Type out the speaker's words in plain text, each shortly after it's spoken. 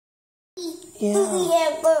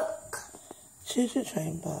Yeah. Book. Choo-choo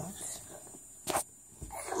train books.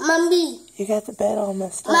 Mommy. You got the bed all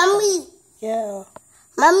messed up. Mommy. Yeah.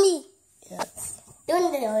 Mommy. Yes.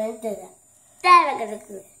 Don't do that.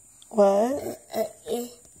 What?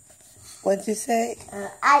 What'd you say?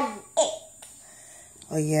 I ate.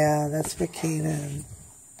 Oh, yeah, that's for Kaden.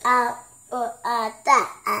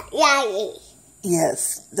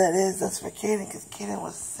 Yes, that's for Kaden, because Kaden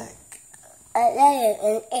was sick.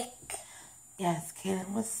 Yes,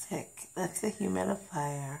 Kaden was sick. That's the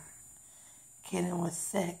humidifier. Kaden was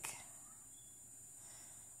sick.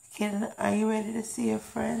 Kaden, are you ready to see your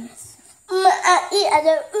friends?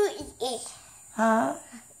 Huh?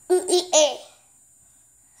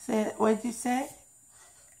 Say it. What'd you say?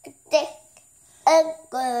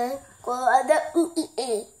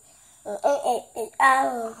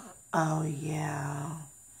 Oh, yeah.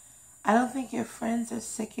 I don't think your friends are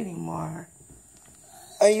sick anymore.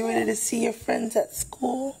 Are you ready to see your friends at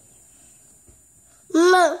school?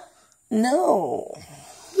 No. No.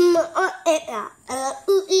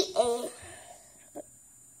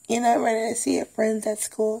 You're not ready to see your friends at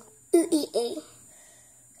school?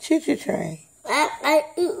 Choo-choo train.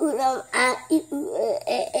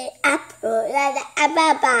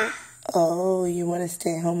 Oh, you want to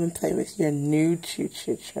stay home and play with your new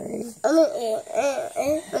choo-choo train.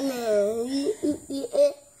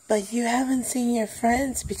 But you haven't seen your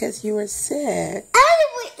friends because you were sick.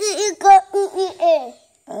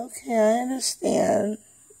 Okay, I understand.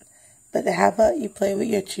 But how about you play with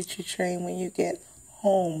your choo-choo train when you get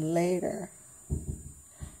home later?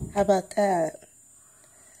 How about that?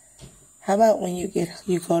 How about when you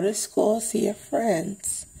go to school, see your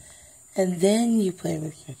friends, and then you play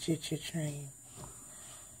with your choo-choo train?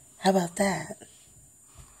 How about that?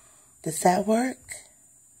 Does that work?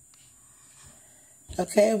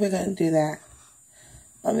 Okay, we're going to do that.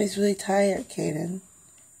 Mommy's really tired, Kaden.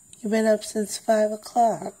 You've been up since 5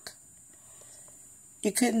 o'clock.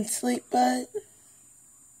 You couldn't sleep, bud?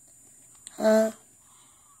 Huh?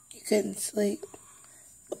 You couldn't sleep?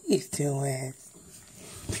 What are you doing?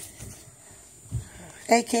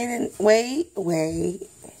 Hey, Kaden, wait.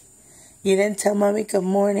 You didn't tell Mommy good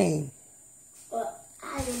morning.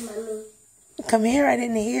 Hi, Mommy. Come here, I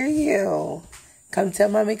didn't hear you. Come tell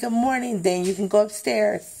Mommy good morning, then you can go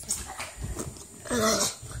upstairs.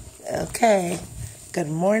 Okay. Good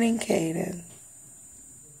morning, Kaden.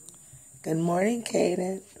 Good morning,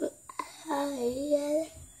 Kaden. Hi.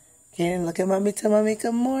 Kaden, look at Mommy, tell Mommy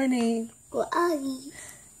good morning.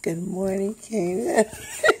 Good morning, Kaden.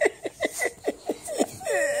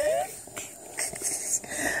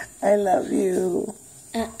 I love you.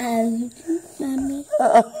 I love you, Mommy.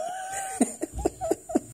 Oh.